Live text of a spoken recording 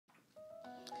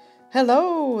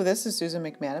Hello, this is Susan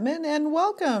McManaman, and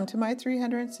welcome to my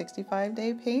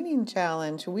 365-day painting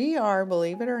challenge. We are,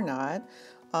 believe it or not,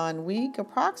 on week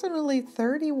approximately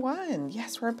 31.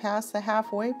 Yes, we're past the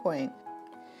halfway point.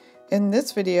 In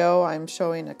this video, I'm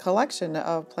showing a collection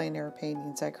of plein air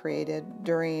paintings I created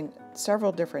during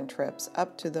several different trips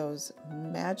up to those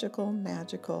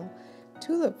magical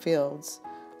tulip fields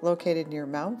located near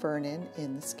Mount Vernon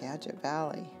in the Skagit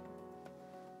Valley.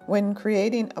 When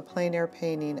creating a plein air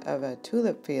painting of a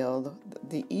tulip field,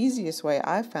 the easiest way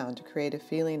I've found to create a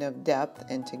feeling of depth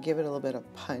and to give it a little bit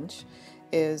of punch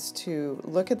is to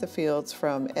look at the fields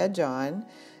from edge on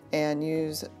and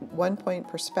use one-point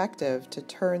perspective to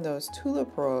turn those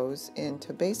tulip rows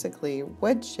into basically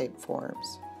wedge-shaped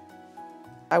forms.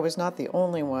 I was not the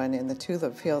only one in the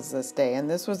tulip fields this day, and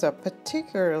this was a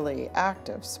particularly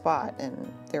active spot, and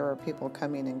there were people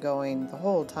coming and going the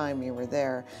whole time we were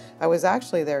there. I was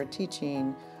actually there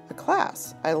teaching a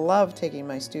class. I love taking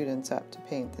my students up to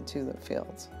paint the tulip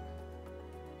fields.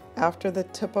 After the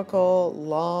typical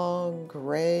long,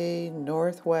 gray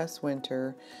northwest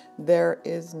winter, there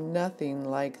is nothing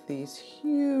like these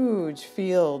huge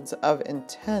fields of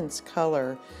intense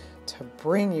color to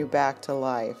bring you back to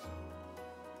life.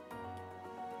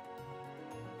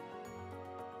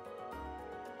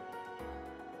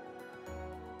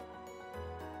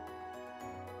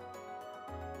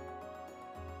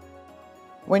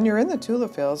 When you're in the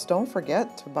tulip fields, don't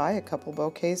forget to buy a couple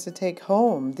bouquets to take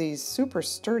home. These super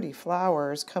sturdy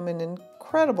flowers come in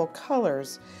incredible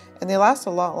colors, and they last a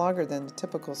lot longer than the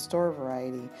typical store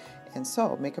variety, and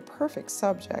so make a perfect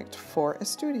subject for a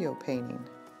studio painting.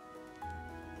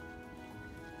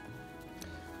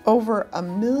 Over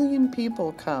 1 million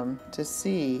people come to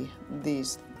see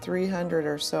these 300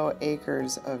 or so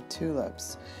acres of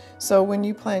tulips. So when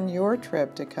you plan your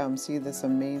trip to come see this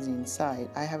amazing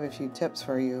sight, I have a few tips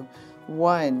for you.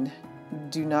 1,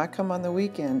 do not come on the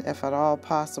weekend if at all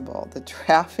possible. The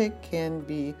traffic can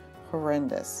be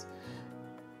horrendous.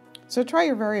 So try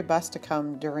your very best to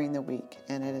come during the week,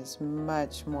 and it is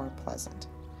much more pleasant.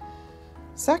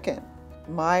 2nd,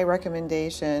 my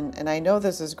recommendation, and I know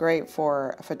this is great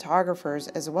for photographers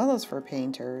as well as for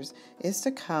painters, is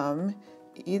to come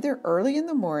either early in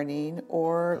the morning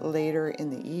or later in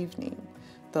the evening.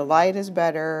 The light is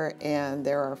better and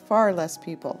there are far less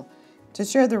people to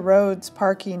share the roads,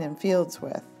 parking, and fields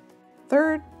with.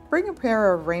 3rd, bring a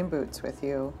pair of rain boots with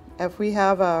you. If we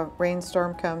have a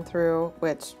rainstorm come through,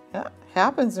 which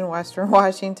happens in Western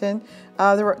Washington,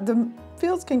 the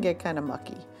fields can get kind of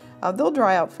mucky. They'll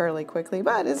dry out fairly quickly,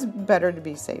 but it's better to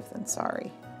be safe than sorry.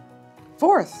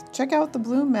 4th, check out the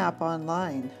bloom map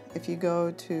online. If you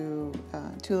go to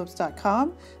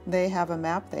tulips.com, they have a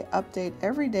map they update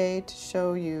every day to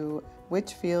show you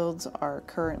which fields are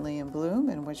currently in bloom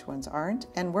and which ones aren't,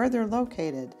 and where they're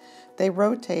located. They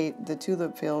rotate the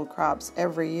tulip field crops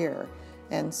every year,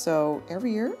 and so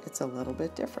every year it's a little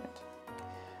bit different.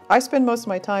 I spend most of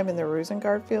my time in the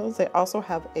Rosengard fields. They also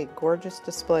have a gorgeous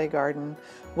display garden.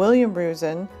 William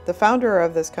Rosen, the founder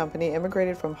of this company,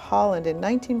 immigrated from Holland in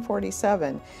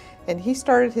 1947, and he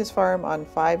started his farm on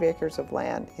 5 acres of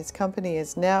land. His company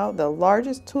is now the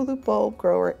largest tulip bulb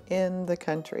grower in the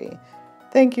country.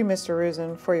 Thank you, Mr.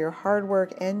 Rosen, for your hard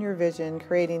work and your vision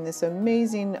creating this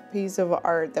amazing piece of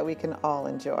art that we can all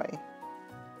enjoy.